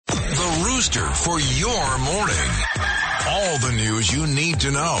booster for your morning. All the news you need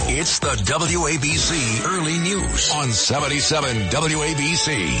to know. It's the WABC Early News on 77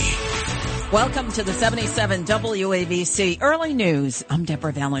 WABC. Welcome to the 77 WABC Early News. I'm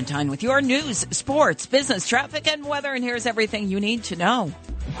Deborah Valentine with your news, sports, business, traffic, and weather. And here's everything you need to know.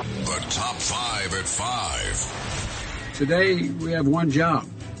 The top 5 at 5. Today, we have one job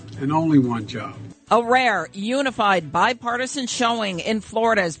and only one job. A rare, unified, bipartisan showing in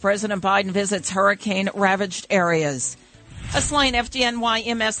Florida as President Biden visits hurricane-ravaged areas. A slain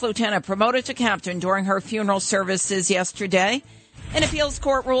FDNY MS lieutenant promoted to captain during her funeral services yesterday. An appeals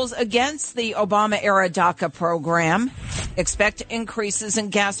court rules against the Obama-era DACA program. Expect increases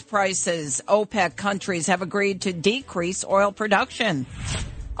in gas prices. OPEC countries have agreed to decrease oil production.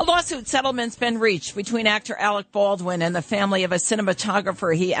 A lawsuit settlement's been reached between actor Alec Baldwin and the family of a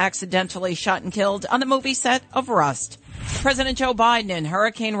cinematographer he accidentally shot and killed on the movie set of Rust. President Joe Biden in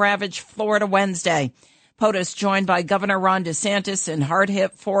hurricane-ravaged Florida Wednesday. POTUS joined by Governor Ron DeSantis in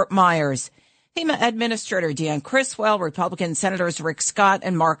hard-hit Fort Myers. FEMA Administrator Deanne Criswell, Republican Senators Rick Scott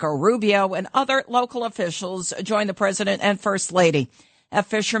and Marco Rubio, and other local officials joined the President and First Lady at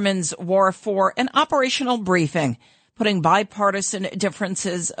Fishermen's Wharf for an operational briefing, putting bipartisan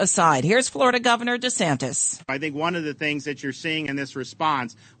differences aside. Here's Florida Governor DeSantis. I think one of the things that you're seeing in this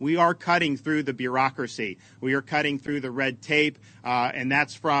response, we are cutting through the bureaucracy. We are cutting through the red tape, and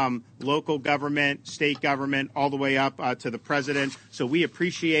that's from local government, state government, all the way up to the president. So we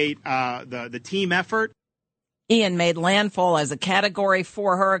appreciate the team effort. Ian made landfall as a Category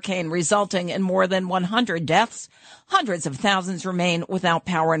 4 hurricane, resulting in more than 100 deaths. Hundreds of thousands remain without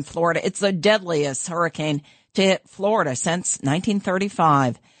power in Florida. It's the deadliest hurricane to hit Florida since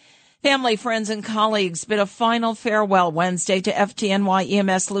 1935. Family, friends, and colleagues bid a final farewell Wednesday to FDNY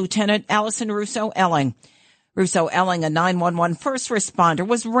EMS Lieutenant Allison Russo-Elling. Russo-Elling, a 911 first responder,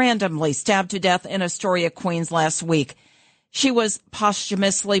 was randomly stabbed to death in Astoria, Queens last week. She was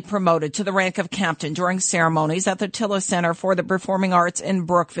posthumously promoted to the rank of captain during ceremonies at the Tilla Center for the Performing Arts in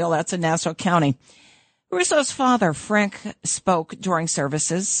Brookville. That's in Nassau County. Russo's father, Frank, spoke during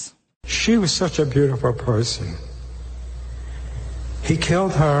services. She was such a beautiful person. He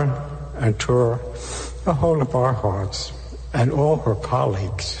killed her and tore a hole of our hearts and all her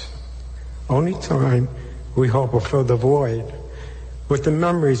colleagues. Only time we hope will fill the void with the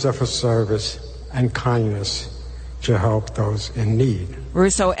memories of her service and kindness to help those in need.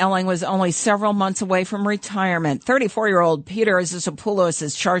 Russo-Elling was only several months away from retirement. 34-year-old Peter Zizopoulos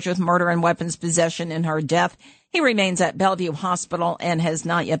is charged with murder and weapons possession in her death. He remains at Bellevue Hospital and has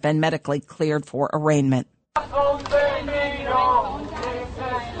not yet been medically cleared for arraignment.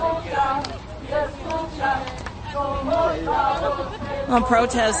 On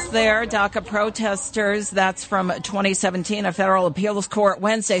protests there, DACA protesters, that's from 2017, a federal appeals court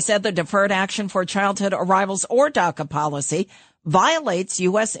Wednesday said the Deferred Action for Childhood Arrivals or DACA policy violates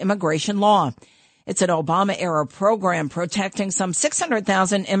U.S. immigration law. It's an Obama-era program protecting some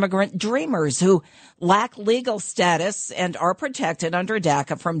 600,000 immigrant dreamers who lack legal status and are protected under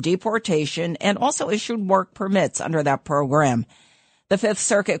DACA from deportation and also issued work permits under that program. The Fifth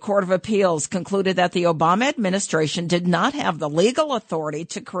Circuit Court of Appeals concluded that the Obama administration did not have the legal authority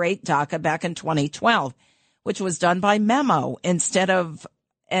to create DACA back in 2012, which was done by memo instead of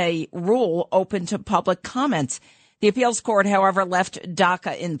a rule open to public comments. The appeals court, however, left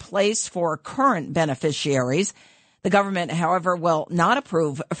DACA in place for current beneficiaries. The government, however, will not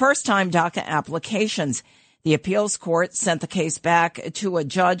approve first-time DACA applications. The appeals court sent the case back to a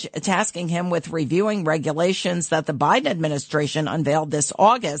judge tasking him with reviewing regulations that the Biden administration unveiled this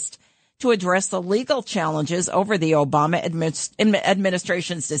August to address the legal challenges over the Obama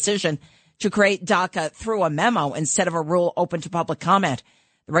administration's decision to create DACA through a memo instead of a rule open to public comment.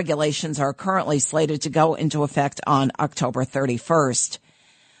 The regulations are currently slated to go into effect on October 31st.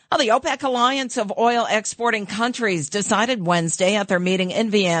 Well, the OPEC alliance of oil exporting countries decided Wednesday at their meeting in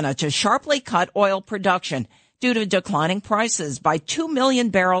Vienna to sharply cut oil production due to declining prices by 2 million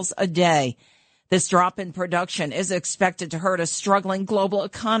barrels a day. This drop in production is expected to hurt a struggling global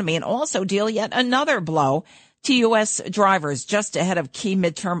economy and also deal yet another blow to U.S. drivers just ahead of key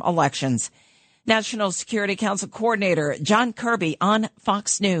midterm elections. National Security Council Coordinator John Kirby on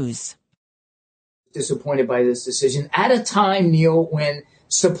Fox News. Disappointed by this decision at a time, Neil, when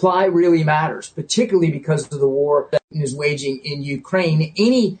supply really matters, particularly because of the war that is waging in Ukraine.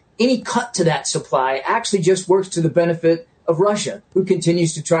 Any cut to that supply actually just works to the benefit of Russia, who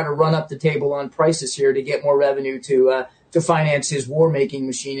continues to try to run up the table on prices here to get more revenue to finance his war-making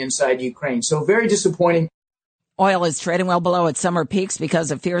machine inside Ukraine. So very disappointing. Oil is trading well below its summer peaks because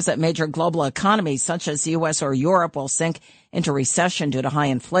of fears that major global economies such as the U.S. or Europe will sink into recession due to high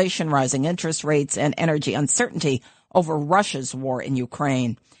inflation, rising interest rates, and energy uncertainty over Russia's war in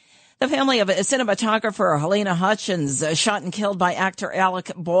Ukraine. The family of cinematographer Helena Hutchins, shot and killed by actor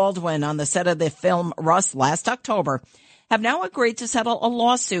Alec Baldwin on the set of the film Rust last October, have now agreed to settle a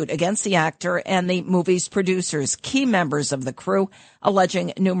lawsuit against the actor and the movie's producers, key members of the crew,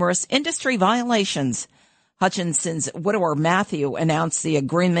 alleging numerous industry violations. Hutchinson's widower, Matthew, announced the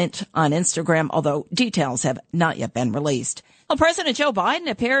agreement on Instagram, although details have not yet been released. Well, President Joe Biden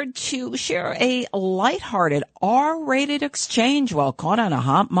appeared to share a lighthearted R-rated exchange while caught on a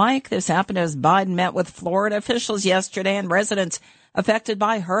hot mic. This happened as Biden met with Florida officials yesterday and residents affected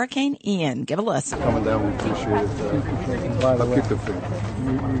by Hurricane Ian. Give a listen. Coming down, we appreciate it. I'll keep the food.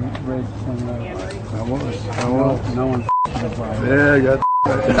 You raised some, I was. no one about it. Yeah, I got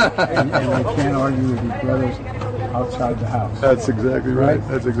And they can't argue with your brothers outside the house. That's exactly right.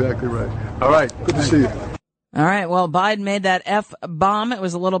 That's exactly right. All right. Good to see you. All right. Well, Biden made that F-bomb. It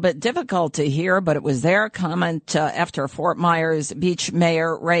was a little bit difficult to hear, but it was their comment after Fort Myers Beach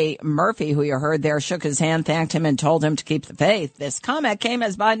Mayor Ray Murphy, who you heard there, shook his hand, thanked him, and told him to keep the faith. This comment came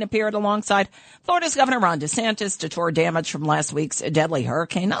as Biden appeared alongside Florida's Governor Ron DeSantis to tour damage from last week's deadly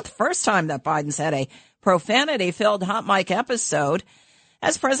hurricane. Not the first time that Biden's had a profanity-filled hot mic episode.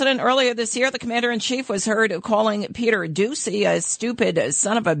 As president earlier this year, the commander-in-chief was heard calling Peter Doocy a stupid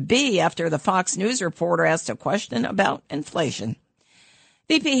son of a bee after the Fox News reporter asked a question about inflation.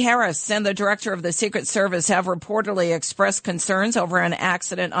 VP Harris and the director of the Secret Service have reportedly expressed concerns over an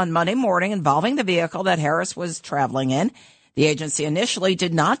accident on Monday morning involving the vehicle that Harris was traveling in. The agency initially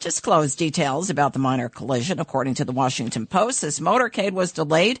did not disclose details about the minor collision. According to the Washington Post, this motorcade was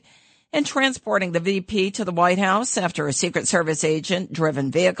delayed in transporting the VP to the White House after a Secret Service agent-driven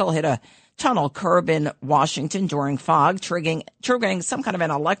vehicle hit a tunnel curb in Washington during fog, triggering some kind of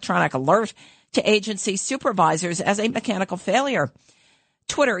an electronic alert to agency supervisors as a mechanical failure.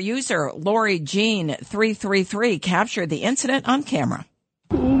 Twitter user Lori Jean 333 captured the incident on camera.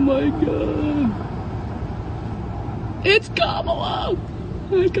 Oh my God. It's Kamala.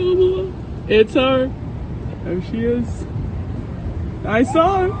 Hi, Kamala. It's her. There she is. I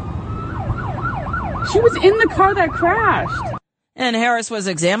saw her. She was in the car that crashed. And Harris was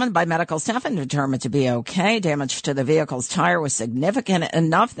examined by medical staff and determined to be okay. Damage to the vehicle's tire was significant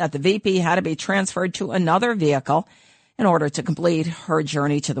enough that the VP had to be transferred to another vehicle in order to complete her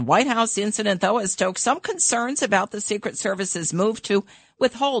journey to the White House. The incident, though, has stoked some concerns about the Secret Service's move to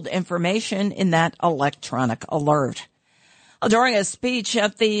withhold information in that electronic alert. During a speech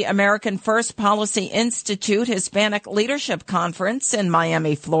at the American First Policy Institute Hispanic Leadership Conference in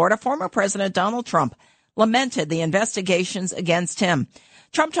Miami, Florida, former President Donald Trump lamented the investigations against him.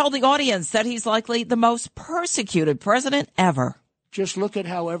 Trump told the audience that he's likely the most persecuted president ever. Just look at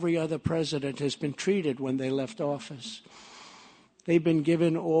how every other president has been treated when they left office. They've been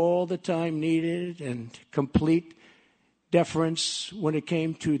given all the time needed and complete deference when it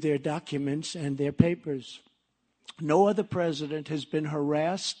came to their documents and their papers. No other president has been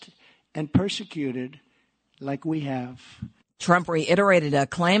harassed and persecuted like we have. Trump reiterated a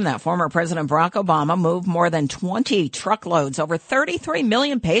claim that former President Barack Obama moved more than 20 truckloads, over 33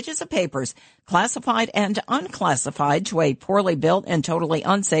 million pages of papers, classified and unclassified, to a poorly built and totally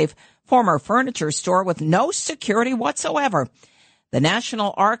unsafe former furniture store with no security whatsoever. The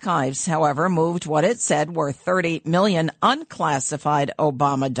National Archives, however, moved what it said were 30 million unclassified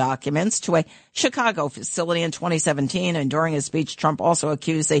Obama documents to a Chicago facility in 2017. And during his speech, Trump also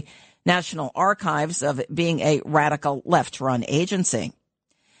accused the National Archives of being a radical left-run agency.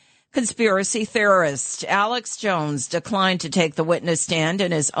 Conspiracy theorist Alex Jones declined to take the witness stand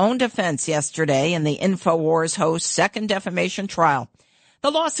in his own defense yesterday in the InfoWars host's second defamation trial.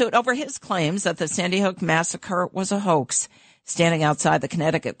 The lawsuit over his claims that the Sandy Hook massacre was a hoax. Standing outside the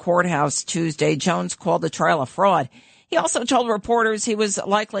Connecticut courthouse Tuesday, Jones called the trial a fraud. He also told reporters he was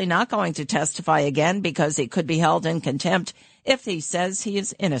likely not going to testify again because he could be held in contempt if he says he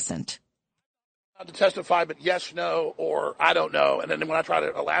is innocent. To testify, but yes, no, or I don't know. And then when I try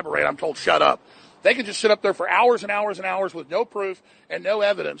to elaborate, I'm told, shut up. They can just sit up there for hours and hours and hours with no proof and no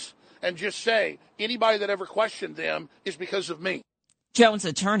evidence and just say anybody that ever questioned them is because of me. Jones'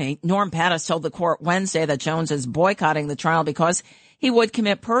 attorney, Norm Pattis, told the court Wednesday that Jones is boycotting the trial because he would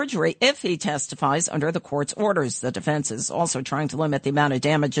commit perjury if he testifies under the court's orders. The defense is also trying to limit the amount of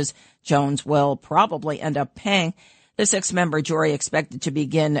damages Jones will probably end up paying. The 6-member jury expected to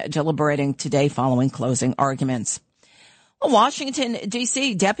begin deliberating today following closing arguments. Washington,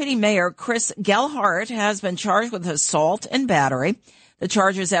 D.C. Deputy Mayor Chris Gellhardt has been charged with assault and battery. The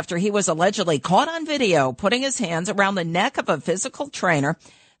charges after he was allegedly caught on video putting his hands around the neck of a physical trainer.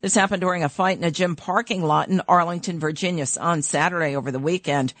 This happened during a fight in a gym parking lot in Arlington, Virginia on Saturday over the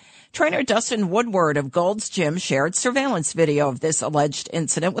weekend. Trainer Dustin Woodward of Gold's Gym shared surveillance video of this alleged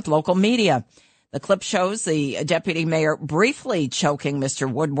incident with local media. The clip shows the deputy mayor briefly choking Mr.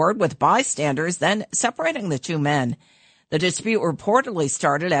 Woodward with bystanders, then separating the two men. The dispute reportedly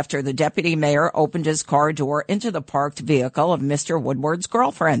started after the deputy mayor opened his car door into the parked vehicle of Mr. Woodward's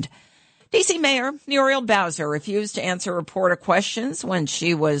girlfriend. D.C. Mayor Muriel Bowser refused to answer reporter questions when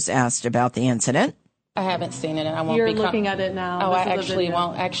she was asked about the incident. I haven't seen it, and I won't. You're looking at it now. Oh, I actually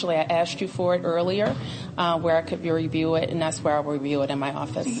won't. Actually, I asked you for it earlier, where I could review it, and that's where I'll review it in my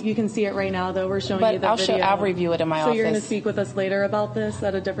office. You can see it right now, though. We're showing you the video. I'll review it in my office. So you're going to speak with us later about this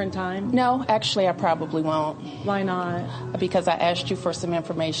at a different time? No, actually, I probably won't. Why not? Because I asked you for some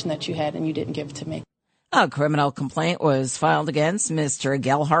information that you had, and you didn't give it to me. A criminal complaint was filed against Mr.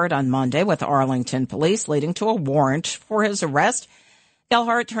 Gellhardt on Monday with Arlington police, leading to a warrant for his arrest.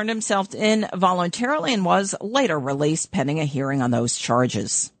 Gellhardt turned himself in voluntarily and was later released pending a hearing on those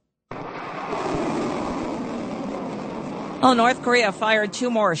charges. Well, North Korea fired 2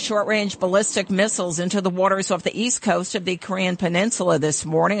 more short-range ballistic missiles into the waters off the east coast of the Korean peninsula this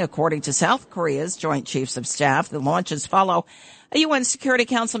morning, according to South Korea's Joint Chiefs of Staff. The launches follow a UN Security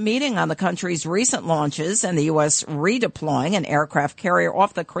Council meeting on the country's recent launches and the U.S. redeploying an aircraft carrier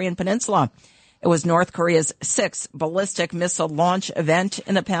off the Korean peninsula. It was North Korea's 6th ballistic missile launch event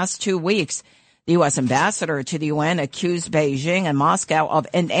in the past 2 weeks. The U.S. ambassador to the UN accused Beijing and Moscow of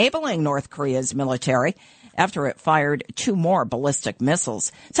enabling North Korea's military after it fired 2 more ballistic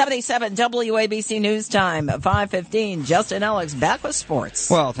missiles. 77 WABC News Time, 5:15. Justin Ellick's back with sports.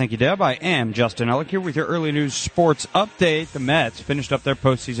 Well, thank you, Deb. I am Justin Ellick here with your early news sports update. The Mets finished up their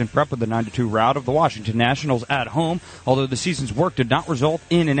postseason prep with a 9-2 rout of the Washington Nationals at home. Although the season's work did not result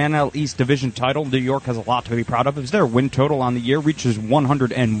in an NL East division title, New York has a lot to be proud of as their win total on the year reaches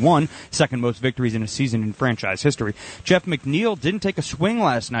 101, second most victories in a season in franchise history. Jeff McNeil didn't take a swing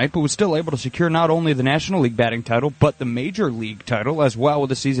last night, but was still able to secure not only the National League batting title, but the Major League title as well,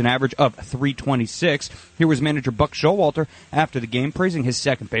 with a season average of .326. Here was manager Buck Showalter after the game, praising his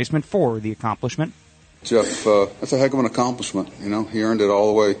second baseman for the accomplishment. Jeff, that's a heck of an accomplishment. You know, he earned it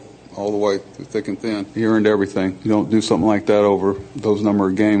all the way through thick and thin. He earned everything. You don't do something like that over those number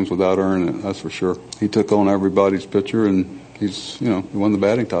of games without earning it, that's for sure. He took on everybody's pitcher, and he won the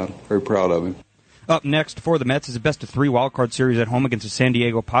batting title. Very proud of him. Up next for the Mets is a best-of-3 wildcard series at home against the San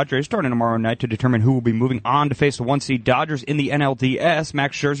Diego Padres, starting tomorrow night to determine who will be moving on to face the 1-seed Dodgers in the NLDS.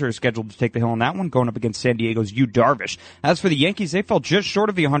 Max Scherzer is scheduled to take the hill on that one, going up against San Diego's Yu Darvish. As for the Yankees, they fell just short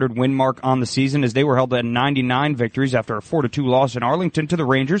of the 100-win mark on the season as they were held at 99 victories after a 4-2 loss in Arlington to the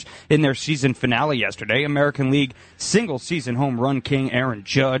Rangers in their season finale yesterday. American League single-season home run king Aaron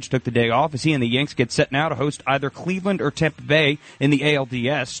Judge took the day off as he and the Yanks get set now to host either Cleveland or Tampa Bay in the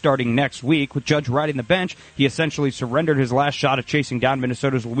ALDS starting next week. With Judge riding the bench, he essentially surrendered his last shot at chasing down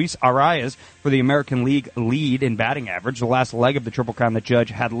Minnesota's Luis Arias for the American League lead in batting average, the last leg of the Triple Crown that Judge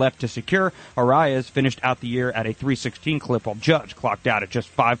had left to secure. Arias finished out the year at a .316 clip, while Judge clocked out at just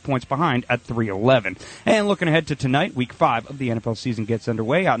 5 points behind at .311. And looking ahead to tonight, Week 5 of the NFL season gets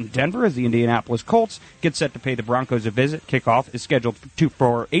underway out in Denver as the Indianapolis Colts get set to pay the Broncos a visit. Kickoff is scheduled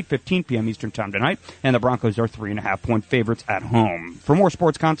for 8:15 p.m. Eastern Time tonight, and the Broncos are 3.5-point favorites at home. For more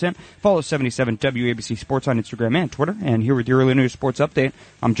sports content, follow 77 WABC Sports on Instagram and Twitter. And here with your early news sports update,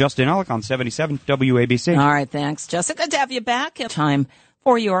 I'm Justin Ellick on 77 WABC. All right, thanks, Jessica. Good to have you back. Time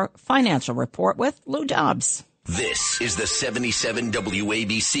for your financial report with Lou Dobbs. This is the 77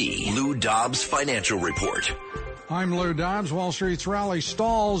 WABC Lou Dobbs Financial Report. I'm Lou Dobbs. Wall Street's rally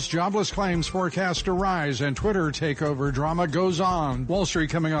stalls. Jobless claims forecast to rise, and Twitter takeover drama goes on. Wall Street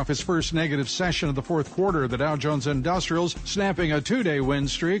coming off its first negative session of the fourth quarter. The Dow Jones Industrials snapping a 2-day win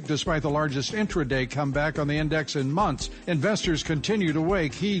streak despite the largest intraday comeback on the index in months. Investors continue to weigh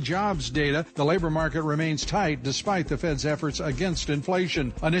key jobs data. The labor market remains tight despite the Fed's efforts against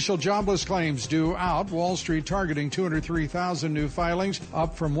inflation. Initial jobless claims due out. Wall Street targeting 203,000 new filings,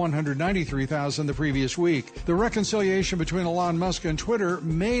 up from 193,000 the previous week. The reconciliation between Elon Musk and Twitter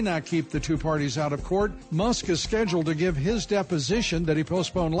may not keep the two parties out of court. Musk is scheduled to give his deposition that he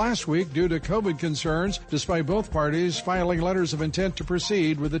postponed last week due to COVID concerns, despite both parties filing letters of intent to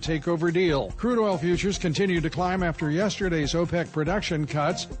proceed with the takeover deal. Crude oil futures continue to climb after yesterday's OPEC production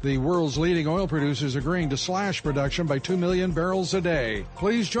cuts, the world's leading oil producers agreeing to slash production by 2 million barrels a day.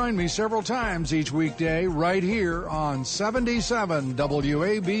 Please join me several times each weekday right here on 77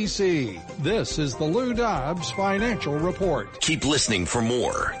 WABC. This is the Lou Dobbs Financial Report. Keep listening for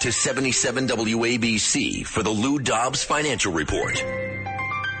more to 77 WABC for the Lou Dobbs Financial Report.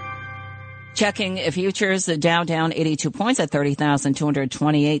 Checking futures, the Dow down 82 points at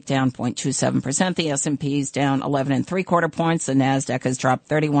 30,228, down 0.27%. The S&P's down 11 3/4 points. The Nasdaq has dropped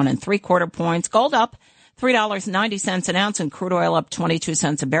 31 3/4 points. Gold up $3.90 an ounce, and crude oil up 22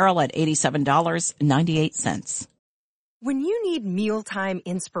 cents a barrel at $87.98. When you need mealtime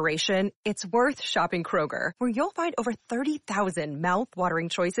inspiration, it's worth shopping Kroger, where you'll find over 30,000 mouth-watering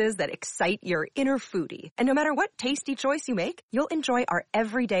choices that excite your inner foodie. And no matter what tasty choice you make, you'll enjoy our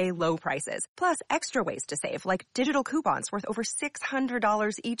everyday low prices, plus extra ways to save, like digital coupons worth over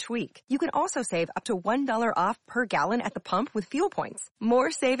 $600 each week. You can also save up to $1 off per gallon at the pump with fuel points.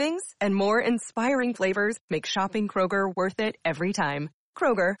 More savings and more inspiring flavors make shopping Kroger worth it every time.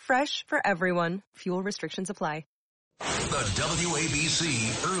 Kroger, fresh for everyone. Fuel restrictions apply. The WABC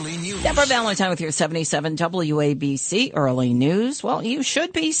Early News. Deborah Valentine with your 77 WABC Early News. Well, you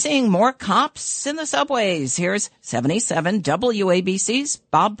should be seeing more cops in the subways. Here's 77 WABC's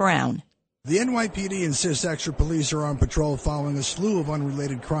Bob Brown. The NYPD insists extra police are on patrol following a slew of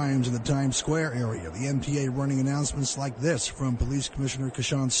unrelated crimes in the Times Square area. The MTA running announcements like this from Police Commissioner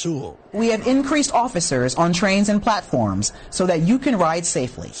Kashan Sewell. We have increased officers on trains and platforms so that you can ride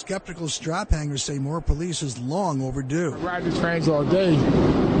safely. Skeptical strap hangers say more police is long overdue. I ride the trains all day.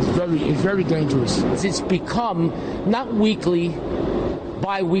 It's very dangerous. It's become not weekly,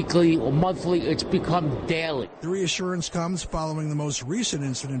 bi-weekly or monthly, it's become daily. The reassurance comes following the most recent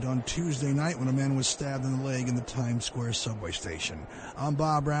incident on Tuesday night when a man was stabbed in the leg in the Times Square subway station. I'm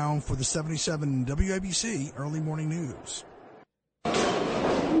Bob Brown for the 77 WABC Early Morning News.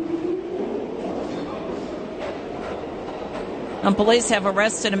 Police have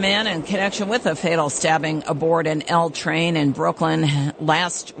arrested a man in connection with a fatal stabbing aboard an L train in Brooklyn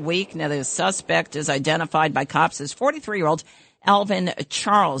last week. Now, the suspect is identified by cops as 43-year-old Alvin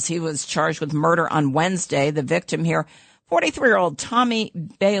Charles. He was charged with murder on Wednesday. The victim here, 43-year-old Tommy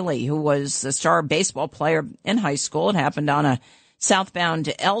Bailey, who was a star baseball player in high school. It happened on a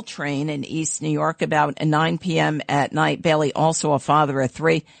southbound L train in East New York about 9 p.m. at night. Bailey, also a father of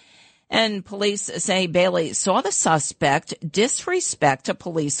three. And police say Bailey saw the suspect disrespect a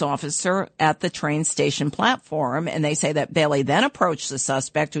police officer at the train station platform. And they say that Bailey then approached the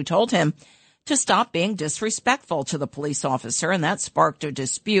suspect, who told him to stop being disrespectful to the police officer, and that sparked a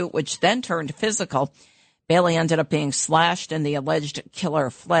dispute, which then turned physical. Bailey ended up being slashed, and the alleged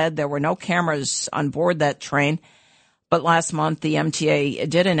killer fled. There were no cameras on board that train, but last month the MTA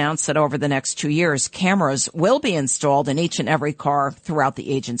did announce that over the next 2 years, cameras will be installed in each and every car throughout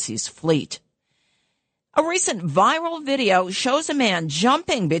the agency's fleet. A recent viral video shows a man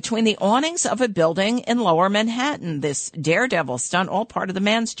jumping between the awnings of a building in Lower Manhattan. This daredevil stunt, all part of the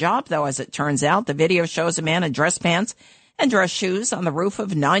man's job, though, as it turns out. The video shows a man in dress pants and dress shoes on the roof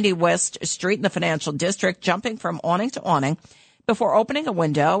of 90 West Street in the financial district, jumping from awning to awning before opening a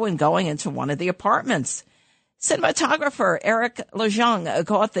window and going into one of the apartments. Cinematographer Eric Lejeune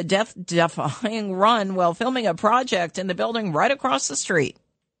caught the death-defying run while filming a project in the building right across the street.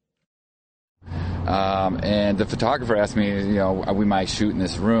 And the photographer asked me, we might shoot in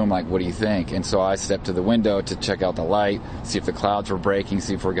this room, like, what do you think? And so I stepped to the window to check out the light, see if the clouds were breaking,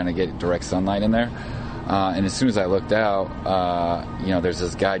 see if we're going to get direct sunlight in there. And as soon as I looked out, there's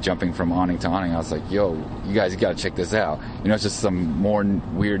this guy jumping from awning to awning. I was like, yo, you guys, you got to check this out. It's just some more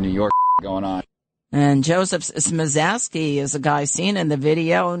weird New York going on. And Joseph Smazaski is a guy seen in the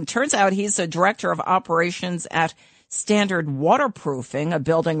video, and turns out he's the director of operations at Standard Waterproofing, a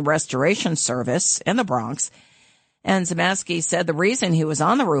building restoration service in the Bronx. And Zamaski said the reason he was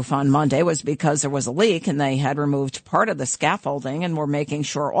on the roof on Monday was because there was a leak and they had removed part of the scaffolding and were making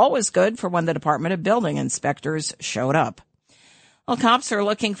sure all was good for when the Department of Building inspectors showed up. Well, cops are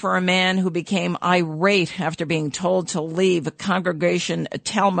looking for a man who became irate after being told to leave Congregation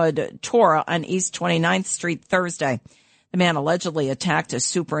Talmud Torah on East 29th Street Thursday. The man allegedly attacked a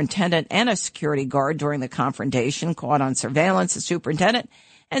superintendent and a security guard during the confrontation. Caught on surveillance, the superintendent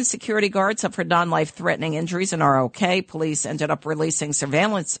and security guard suffered non-life-threatening injuries and are okay. Police ended up releasing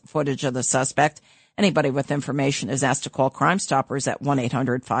surveillance footage of the suspect. Anybody with information is asked to call Crime Stoppers at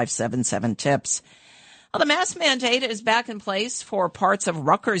 1-800-577-TIPS. Well, the mask mandate is back in place for parts of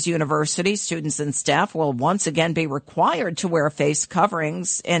Rutgers University. Students and staff will once again be required to wear face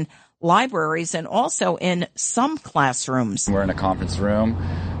coverings in libraries and also in some classrooms. We're in a conference room,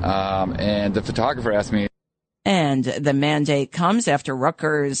 and the photographer asked me. And the mandate comes after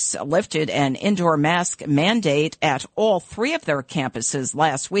Rutgers lifted an indoor mask mandate at all three of their campuses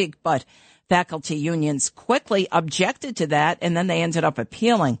last week, but faculty unions quickly objected to that, and then they ended up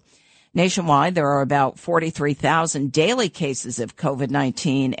appealing. Nationwide, there are about 43,000 daily cases of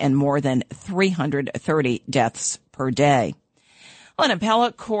COVID-19 and more than 330 deaths per day. An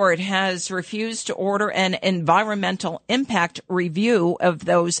appellate court has refused to order an environmental impact review of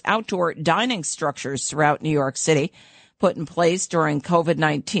those outdoor dining structures throughout New York City put in place during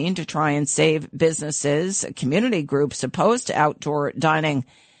COVID-19 to try and save businesses. Community groups opposed to outdoor dining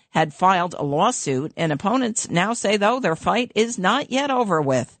had filed a lawsuit, and opponents now say, though, their fight is not yet over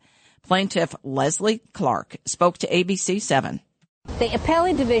with. Plaintiff Leslie Clark spoke to ABC 7. The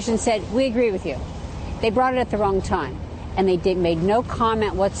appellate division said, we agree with you. They brought it at the wrong time, and they made no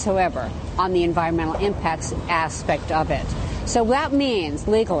comment whatsoever on the environmental impacts aspect of it. So what that means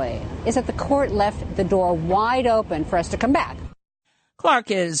legally is that the court left the door wide open for us to come back.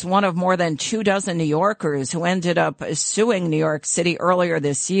 Clark is one of more than 24 New Yorkers who ended up suing New York City earlier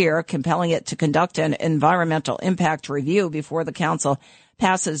this year, compelling it to conduct an environmental impact review before the council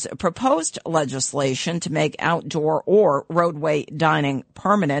passes proposed legislation to make outdoor or roadway dining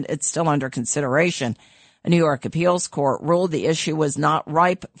permanent. It's still under consideration. A New York appeals court ruled the issue was not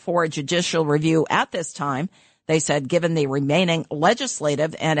ripe for judicial review at this time. They said given the remaining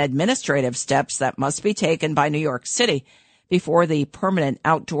legislative and administrative steps that must be taken by New York City before the permanent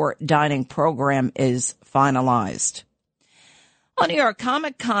outdoor dining program is finalized. Well, New York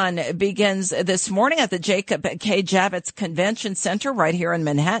Comic Con begins this morning at the Jacob K. Javits Convention Center right here in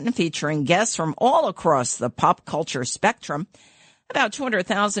Manhattan, featuring guests from all across the pop culture spectrum. About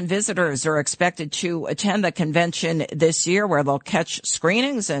 200,000 visitors are expected to attend the convention this year, where they'll catch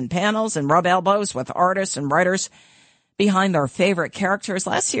screenings and panels and rub elbows with artists and writers behind their favorite characters.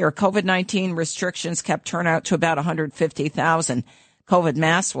 Last year, COVID-19 restrictions kept turnout to about 150,000. COVID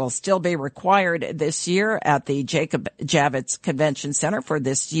masks will still be required this year at the Jacob Javits Convention Center for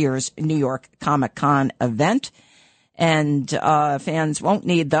this year's New York Comic Con event. And fans won't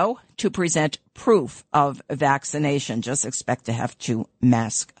need, though, to present proof of vaccination. Just expect to have to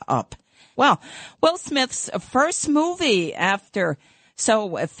mask up. Well, Will Smith's first movie after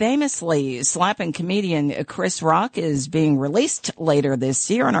so famously slapping comedian Chris Rock is being released later this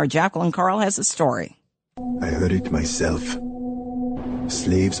year, and our Jacqueline Carl has a story. I heard it myself.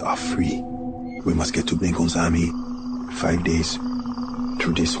 Slaves are free. We must get to Lincoln's Army. 5 days.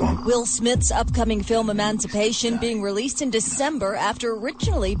 Through this one. Will Smith's upcoming film Emancipation being released in December after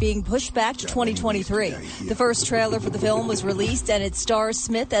originally being pushed back to 2023. The first trailer for the film was released and it stars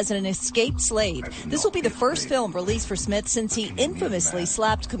Smith as an escaped slave. This will be the first film released for Smith since he infamously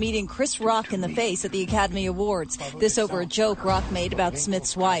slapped comedian Chris Rock in the face at the Academy Awards. This over a joke Rock made about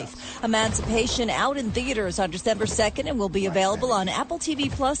Smith's wife. Emancipation out in theaters on December 2nd and will be available on Apple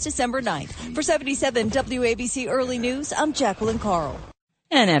TV Plus December 9th. For 77 WABC Early News, I'm Jacqueline Carl.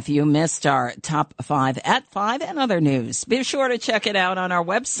 And if you missed our top 5 at 5 and other news, be sure to check it out on our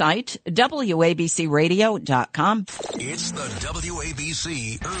website, WABCRadio.com. It's the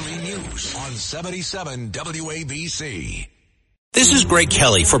WABC Early News on 77 WABC. This is Greg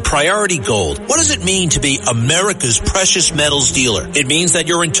Kelly for Priority Gold. What does it mean to be America's precious metals dealer? It means that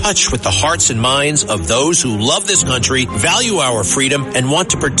you're in touch with the hearts and minds of those who love this country, value our freedom, and want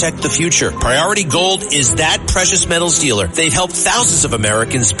to protect the future. Priority Gold is that precious metals dealer. They've helped thousands of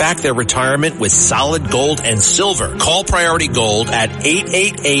Americans back their retirement with solid gold and silver. Call Priority Gold at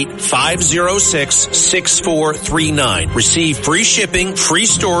 888-506-6439. Receive free shipping, free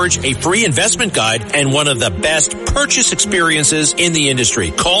storage, a free investment guide, and one of the best purchase experiences in the industry.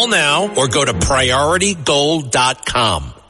 Call now or go to PriorityGold.com.